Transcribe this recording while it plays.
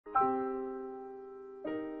On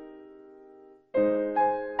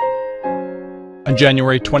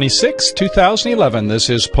January 26, 2011, this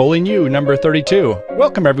is Polling You number 32.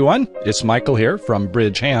 Welcome everyone, it's Michael here from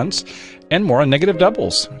BridgeHands and more on negative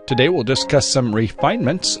doubles. Today we'll discuss some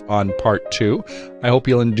refinements on part 2. I hope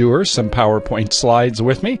you'll endure some PowerPoint slides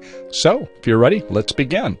with me. So, if you're ready, let's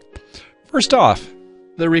begin. First off,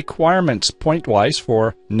 the requirements point-wise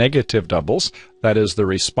for negative doubles, that is the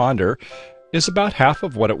responder, is about half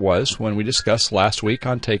of what it was when we discussed last week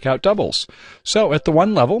on takeout doubles. So at the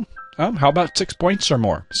 1 level, how about 6 points or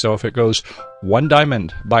more? So if it goes 1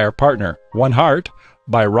 diamond by our partner, 1 heart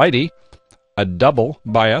by righty, a double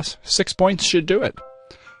by us, 6 points should do it.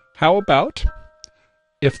 How about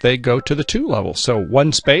if they go to the 2 level? So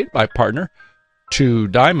 1 spade by partner, 2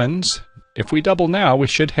 diamonds. If we double now, we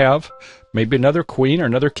should have maybe another queen or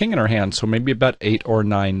another king in our hand, so maybe about 8 or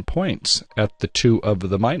 9 points at the 2 of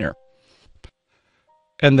the minor.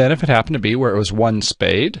 And then if it happened to be where it was 1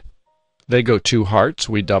 spade, they go 2 hearts,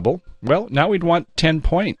 we double. Well, now we'd want 10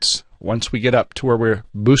 points. Once we get up to where we're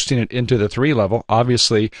boosting it into the 3 level,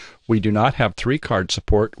 obviously we do not have 3 card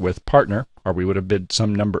support with partner, or we would have bid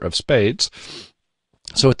some number of spades.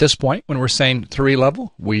 So at this point, when we're saying 3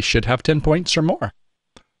 level, we should have 10 points or more.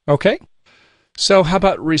 Okay? So how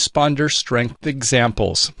about responder strength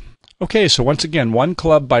examples? Okay, so once again, 1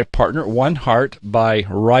 club by partner, 1 heart by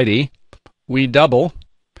righty. We double.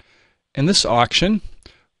 In this auction,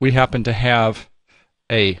 we happen to have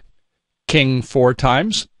a king 4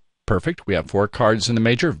 times. Perfect. We have 4 cards in the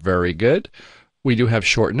major. Very good. We do have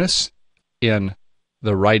shortness in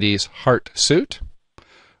the righty's heart suit.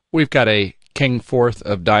 We've got a king 4th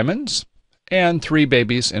of diamonds and 3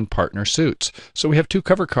 babies in partner suits. So we have 2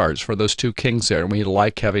 cover cards for those 2 kings there, and we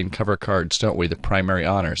like having cover cards, don't we, the primary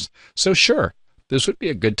honors. So sure, this would be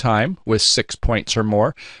a good time with 6 points or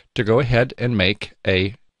more to go ahead and make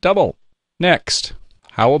a double. Next,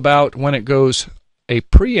 how about when it goes a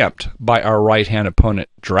preempt by our right-hand opponent,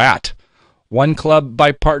 drat? 1 club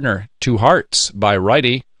by partner, 2 hearts by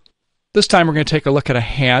righty. This time we're going to take a look at a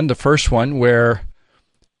hand, the first one, where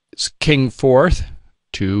it's king 4th,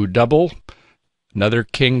 2 double, another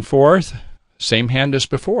king 4th, same hand as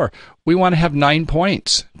before. We want to have 9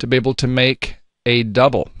 points to be able to make a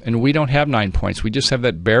double, and we don't have 9 points. We just have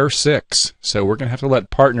that bare 6, so we're going to have to let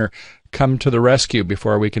partner come to the rescue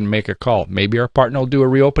before we can make a call. Maybe our partner will do a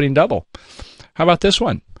reopening double. How about this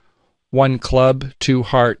one? 1 club, 2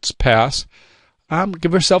 hearts, pass.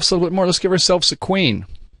 Give ourselves a little bit more. Let's give ourselves a queen.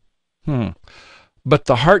 But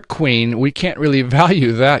the heart queen, we can't really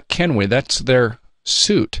value that, can we? That's their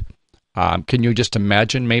suit. Can you just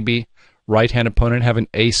imagine maybe right-hand opponent having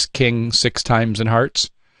ace, king 6 times in hearts?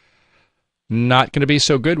 Not going to be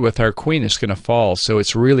so good with our queen. It's going to fall. So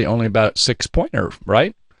it's really only about 6-pointer,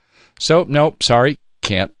 right? So, nope, sorry,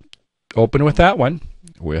 can't open with that one.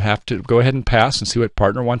 We'll have to go ahead and pass and see what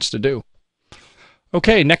partner wants to do.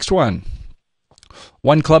 Okay, next one.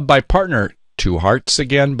 1 club by partner, 2 hearts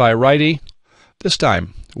again by righty. This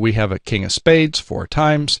time we have a king of spades 4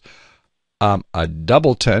 times. A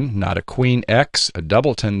doubleton, not a queen X, a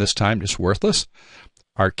doubleton this time, just worthless.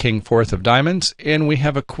 Our king 4th of diamonds, and we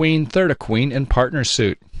have a queen 3rd, a queen in partner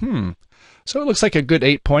suit. So it looks like a good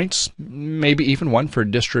 8 points, maybe even 1 for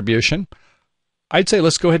distribution. I'd say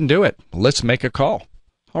let's go ahead and do it. Let's make a call.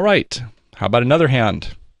 All right, how about another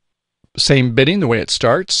hand? Same bidding the way it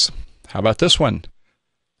starts. How about this one?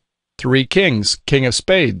 3 kings, king of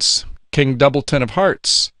spades, king doubleton of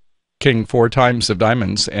hearts, king 4 times of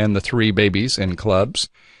diamonds, and the 3 babies in clubs.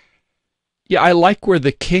 Yeah, I like where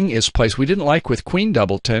the king is placed. We didn't like with queen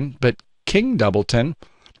doubleton, but king doubleton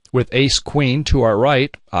with ace queen to our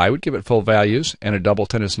right, I would give it full values, and a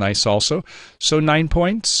doubleton is nice also. So 9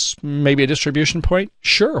 points, maybe a distribution point?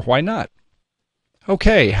 Sure, why not?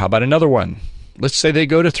 Okay, how about another one? Let's say they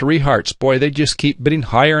go to 3 hearts. Boy, they just keep bidding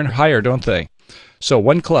higher and higher, don't they? So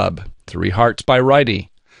 1 club, 3 hearts by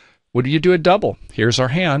righty. Would you do a double? Here's our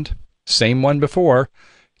hand. Same one before.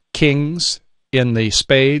 Kings in the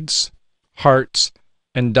spades, hearts,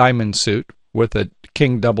 and diamond suit with a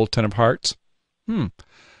king doubleton of hearts.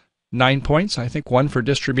 9 points, I think 1 for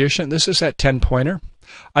distribution. This is that 10-pointer.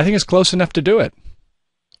 I think it's close enough to do it.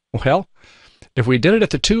 Well, if we did it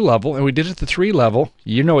at the 2 level and we did it at the 3 level,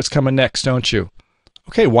 you know what's coming next, don't you?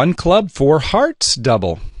 Okay, 1 club, 4 hearts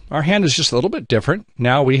double. Our hand is just a little bit different.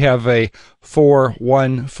 Now we have a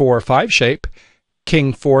 4-1-4-5 shape,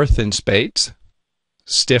 king 4th in spades,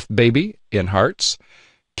 stiff baby in hearts,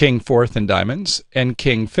 king 4th in diamonds, and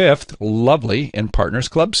king 5th, lovely, in partner's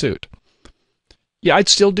club suit. Yeah, I'd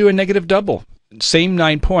still do a negative double. Same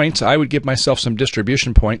 9 points. I would give myself some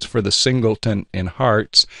distribution points for the singleton in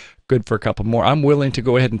hearts. good for a couple more. I'm willing to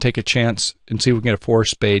go ahead and take a chance and see if we can get a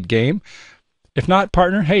 4-spade game. If not,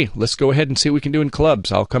 partner, hey, let's go ahead and see what we can do in clubs.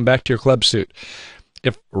 I'll come back to your club suit.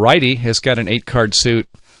 If righty has got an 8-card suit,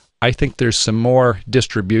 I think there's some more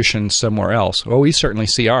distribution somewhere else. Well, we certainly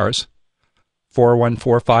see ours. 4-1,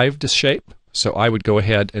 4-5 to shape. So I would go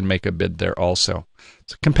ahead and make a bid there also.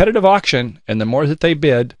 It's a competitive auction, and the more that they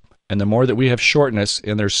bid, and the more that we have shortness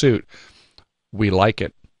in their suit, we like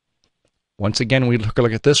it. Once again, we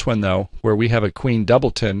look at this one, though, where we have a Queen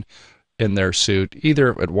Doubleton in their suit,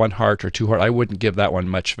 either at 1 heart or 2 heart. I wouldn't give that one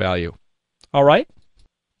much value. All right?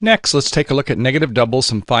 Next, let's take a look at negative doubles,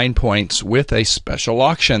 some fine points with a special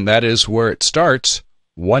auction. That is where it starts,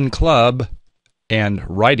 1 club, and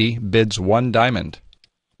righty bids 1 diamond.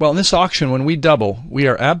 Well, in this auction, when we double, we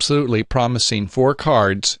are absolutely promising 4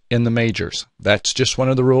 cards in the majors. That's just one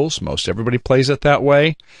of the rules. Most everybody plays it that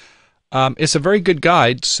way. It's a very good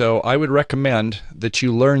guide, so I would recommend that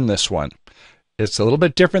you learn this one. It's a little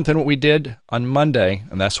bit different than what we did on Monday,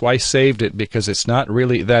 and that's why I saved it, because it's not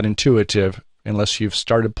really that intuitive unless you've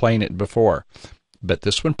started playing it before. But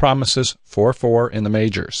this one promises 4-4 in the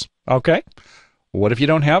majors. Okay? What if you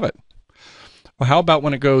don't have it? Well, how about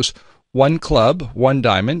when it goes 1 club, 1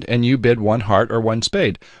 diamond, and you bid 1 heart or 1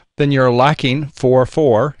 spade? Then you're lacking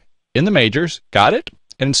 4-4 in the majors. Got it?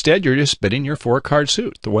 And instead, you're just bidding your 4-card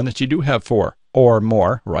suit, the one that you do have 4 or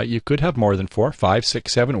more, right? You could have more than 4, 5,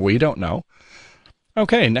 6, 7. We don't know.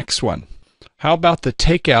 Okay, next one. How about the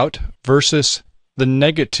takeout versus the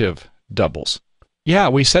negative doubles? Yeah,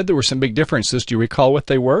 we said there were some big differences. Do you recall what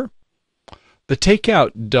they were? The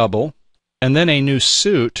takeout double and then a new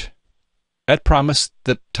suit, that promised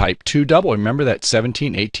the type 2 double. Remember that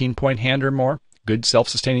 17, 18-point hand or more? Good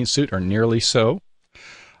self-sustaining suit, or nearly so.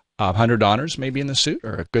 100 honors maybe in the suit,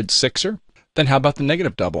 or a good 6er. Then how about the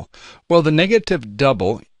negative double? Well, the negative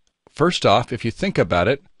double, first off, if you think about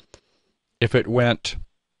it, if it went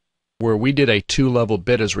where we did a 2-level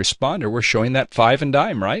bid as responder, we're showing that 5 and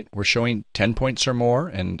dime, right? We're showing 10 points or more,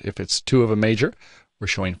 and if it's 2 of a major, we're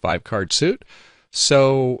showing 5-card suit.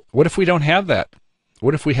 So what if we don't have that?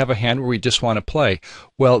 What if we have a hand where we just want to play?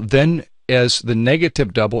 Well, then as the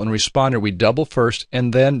negative double and responder, we double first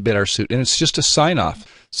and then bid our suit, and it's just a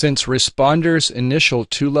sign-off. Since responder's initial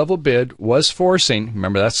 2-level bid was forcing,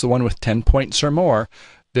 remember that's the one with 10 points or more,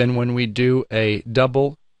 then when we do a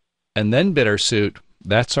double and then bid our suit,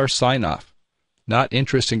 that's our sign-off. Not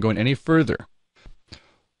interested in going any further.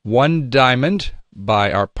 1 diamond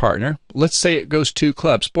by our partner. Let's say it goes 2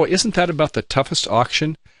 clubs. Boy, isn't that about the toughest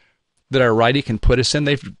auction that our righty can put us in?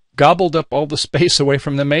 They've gobbled up all the space away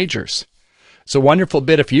from the majors. It's a wonderful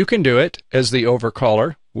bid if you can do it as the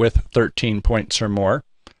overcaller with 13 points or more.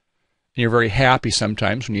 And you're very happy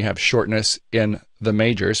sometimes when you have shortness in the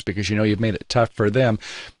majors because you know you've made it tough for them.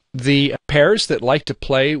 The pairs that like to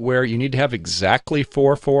play where you need to have exactly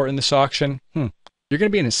 4-4 in this auction, you're going to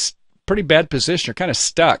be in a pretty bad position. You're kind of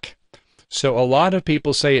stuck. So a lot of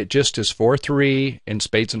people say it just is 4-3 in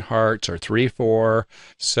spades and hearts, or 3-4.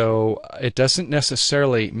 So it doesn't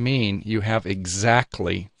necessarily mean you have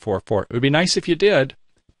exactly 4-4. It would be nice if you did,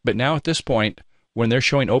 but now at this point, when they're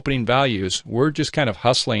showing opening values, we're just kind of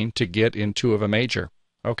hustling to get in 2 of a major.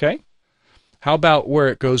 Okay? How about where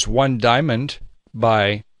it goes 1 diamond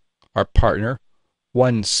by our partner,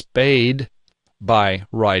 1 spade by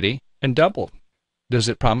righty, and double? Does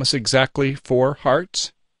it promise exactly 4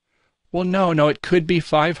 hearts? Well, no, it could be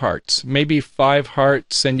 5 hearts. Maybe 5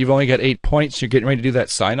 hearts, and you've only got 8 points. You're getting ready to do that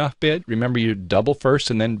sign-off bid. Remember, you double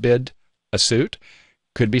first and then bid a suit.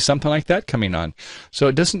 Could be something like that coming on. So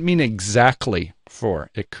it doesn't mean exactly 4.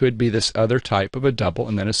 It could be this other type of a double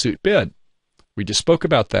and then a suit bid. We just spoke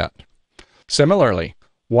about that. Similarly,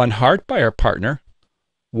 1 heart by our partner,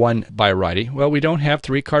 1 by righty. Well, we don't have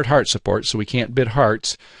 3-card heart support, so we can't bid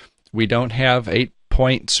hearts. We don't have 8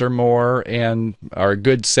 points or more and our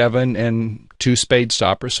good 7 and 2 spade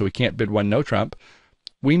stoppers, so we can't bid 1 no trump.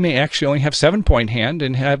 We may actually only have 7-point hand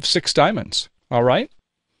and have 6 diamonds. All right?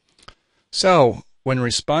 So when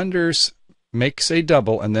responders makes a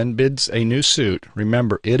double and then bids a new suit,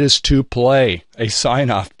 remember, it is to play a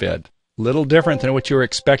sign-off bid. Little different than what you were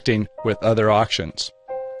expecting with other auctions.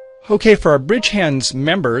 Okay, for our BridgeHands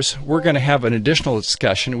members, we're going to have an additional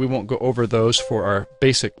discussion. We won't go over those for our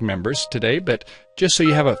basic members today, but just so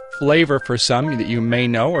you have a flavor for some that you may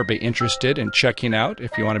know or be interested in checking out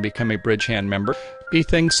if you want to become a BridgeHand member, be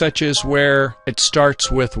things such as where it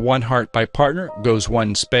starts with 1 heart by partner, goes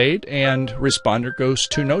 1 spade, and responder goes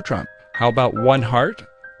 2 no trump. How about 1 heart,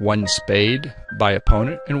 1 spade by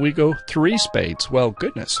opponent, and we go 3 spades? Well,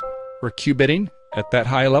 goodness, we're Q-bidding at that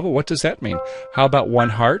high level. What does that mean? How about 1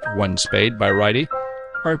 heart, 1 spade by righty,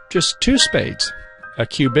 or just 2 spades? a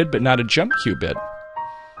cue bid but not a jump cue bid.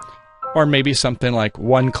 Or maybe something like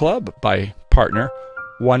 1 club by partner,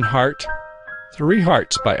 1 heart, 3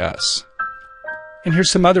 hearts by us. And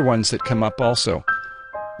here's some other ones that come up also.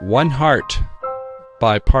 1 heart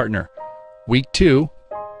by partner. Week 2,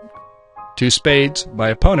 2 spades by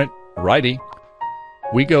opponent, righty.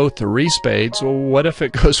 We go 3 spades. Well, what if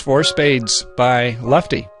it goes 4 spades by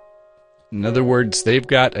lefty? In other words, they've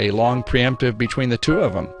got a long preemptive between the two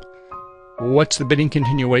of them. What's the bidding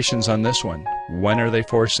continuations on this one? When are they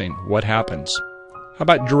forcing? What happens? How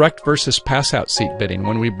about direct versus pass-out seat bidding?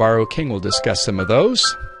 When we borrow king, we'll discuss some of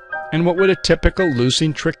those. And what would a typical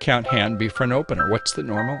losing trick count hand be for an opener? What's the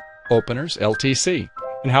normal opener's LTC?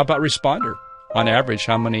 And how about responder? On average,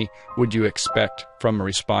 how many would you expect from a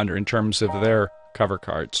responder in terms of their cover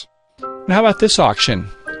cards? And how about this auction?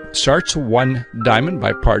 Starts 1 diamond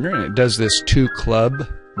by partner, and it does this 2 club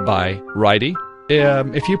by righty.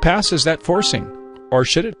 If you pass, is that forcing? Or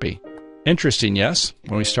should it be? Interesting, yes,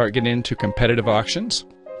 when we start getting into competitive auctions.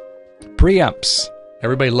 Preempts.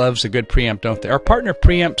 Everybody loves a good preempt, don't they? Our partner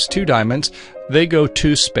preempts 2 diamonds. They go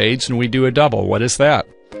 2 spades, and we do a double. What is that?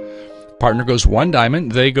 Partner goes 1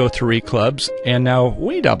 diamond. They go 3 clubs, and now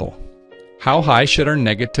we double. How high should our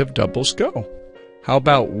negative doubles go? How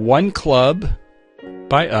about 1 club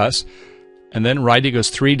by us, and then righty goes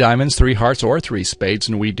 3 diamonds, 3 hearts, or 3 spades,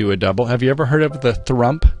 and we do a double. Have you ever heard of the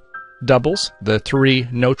thrump doubles? The 3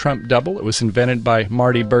 no-trump double? It was invented by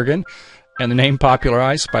Marty Bergen, and the name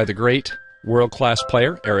popularized by the great world-class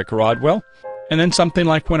player, Eric Rodwell. And then something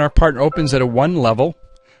like when our partner opens at a 1 level,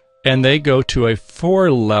 and they go to a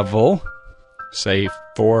 4 level, say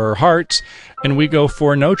 4 hearts, and we go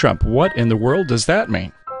 4 no-trump. What in the world does that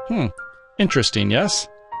mean? Interesting, yes?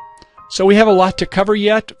 So we have a lot to cover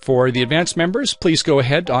yet. For the advanced members, please go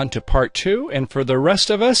ahead on to part 2. And for the rest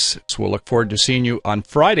of us, we'll look forward to seeing you on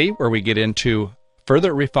Friday, where we get into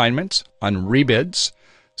further refinements on rebids.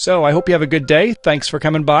 So I hope you have a good day. Thanks for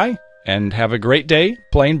coming by, and have a great day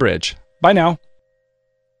playing bridge. Bye now.